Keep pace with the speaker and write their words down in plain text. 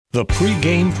The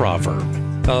pregame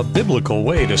proverb, a biblical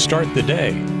way to start the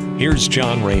day. Here's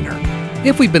John Rayner.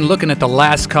 If we've been looking at the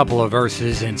last couple of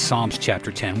verses in Psalms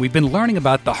chapter 10, we've been learning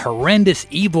about the horrendous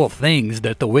evil things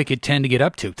that the wicked tend to get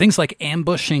up to. Things like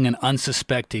ambushing an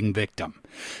unsuspecting victim.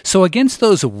 So against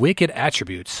those wicked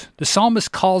attributes, the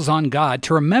psalmist calls on God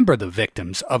to remember the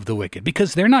victims of the wicked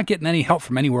because they're not getting any help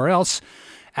from anywhere else,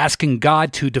 asking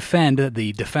God to defend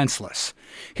the defenseless.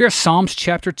 Here's Psalms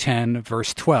chapter 10,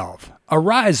 verse 12.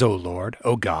 Arise, O Lord,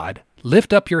 O God,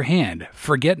 lift up your hand,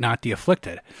 forget not the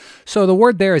afflicted. So the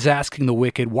word there is asking the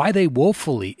wicked why they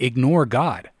woefully ignore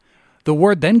God. The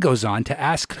word then goes on to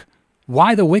ask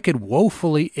why the wicked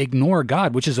woefully ignore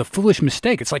God, which is a foolish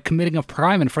mistake. It's like committing a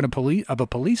crime in front of a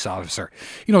police officer.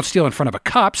 You don't steal in front of a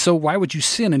cop, so why would you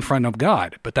sin in front of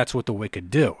God? But that's what the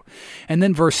wicked do. And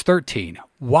then verse 13,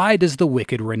 why does the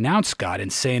wicked renounce God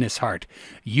and say in his heart,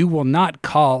 you will not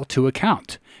call to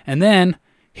account? And then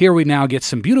here we now get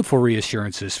some beautiful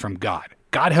reassurances from God.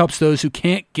 God helps those who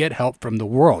can't get help from the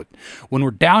world. When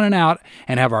we're down and out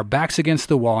and have our backs against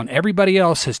the wall and everybody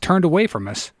else has turned away from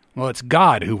us, well, it's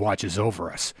God who watches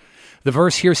over us. The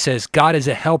verse here says, God is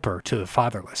a helper to the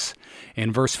fatherless.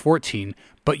 In verse 14,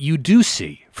 but you do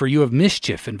see, for you have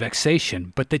mischief and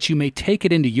vexation, but that you may take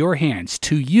it into your hands.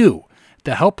 To you,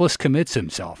 the helpless commits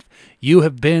himself. You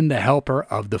have been the helper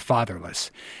of the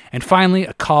fatherless. And finally,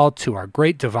 a call to our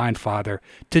great divine Father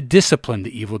to discipline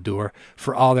the evildoer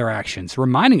for all their actions,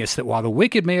 reminding us that while the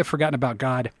wicked may have forgotten about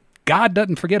God, God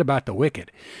doesn't forget about the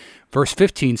wicked. Verse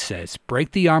 15 says,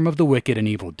 break the arm of the wicked and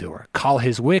evildoer. Call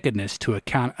his wickedness to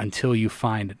account until you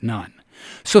find none.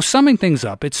 So summing things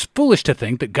up, it's foolish to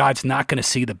think that God's not going to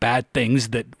see the bad things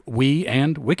that we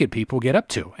and wicked people get up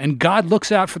to. And God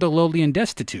looks out for the lowly and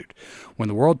destitute. When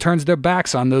the world turns their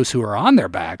backs on those who are on their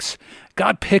backs,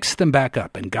 God picks them back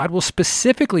up, and God will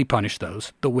specifically punish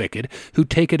those, the wicked, who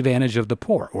take advantage of the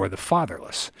poor or the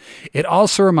fatherless. It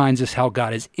also reminds us how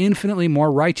God is infinitely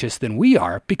more righteous than we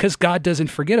are because God doesn't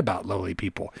forget about lowly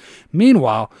people.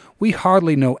 Meanwhile, we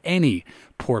hardly know any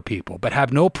poor people, but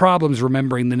have no problems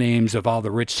remembering the names of all the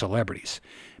rich celebrities.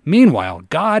 Meanwhile,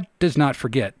 God does not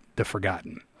forget the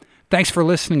forgotten. Thanks for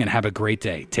listening and have a great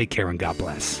day. Take care and God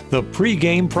bless. The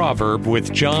pregame proverb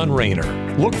with John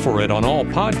Rayner. Look for it on all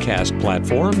podcast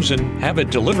platforms and have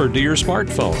it delivered to your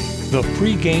smartphone. The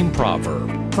pregame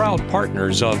proverb. Proud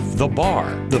partners of The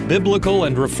Bar, the Biblical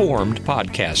and Reformed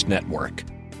Podcast Network.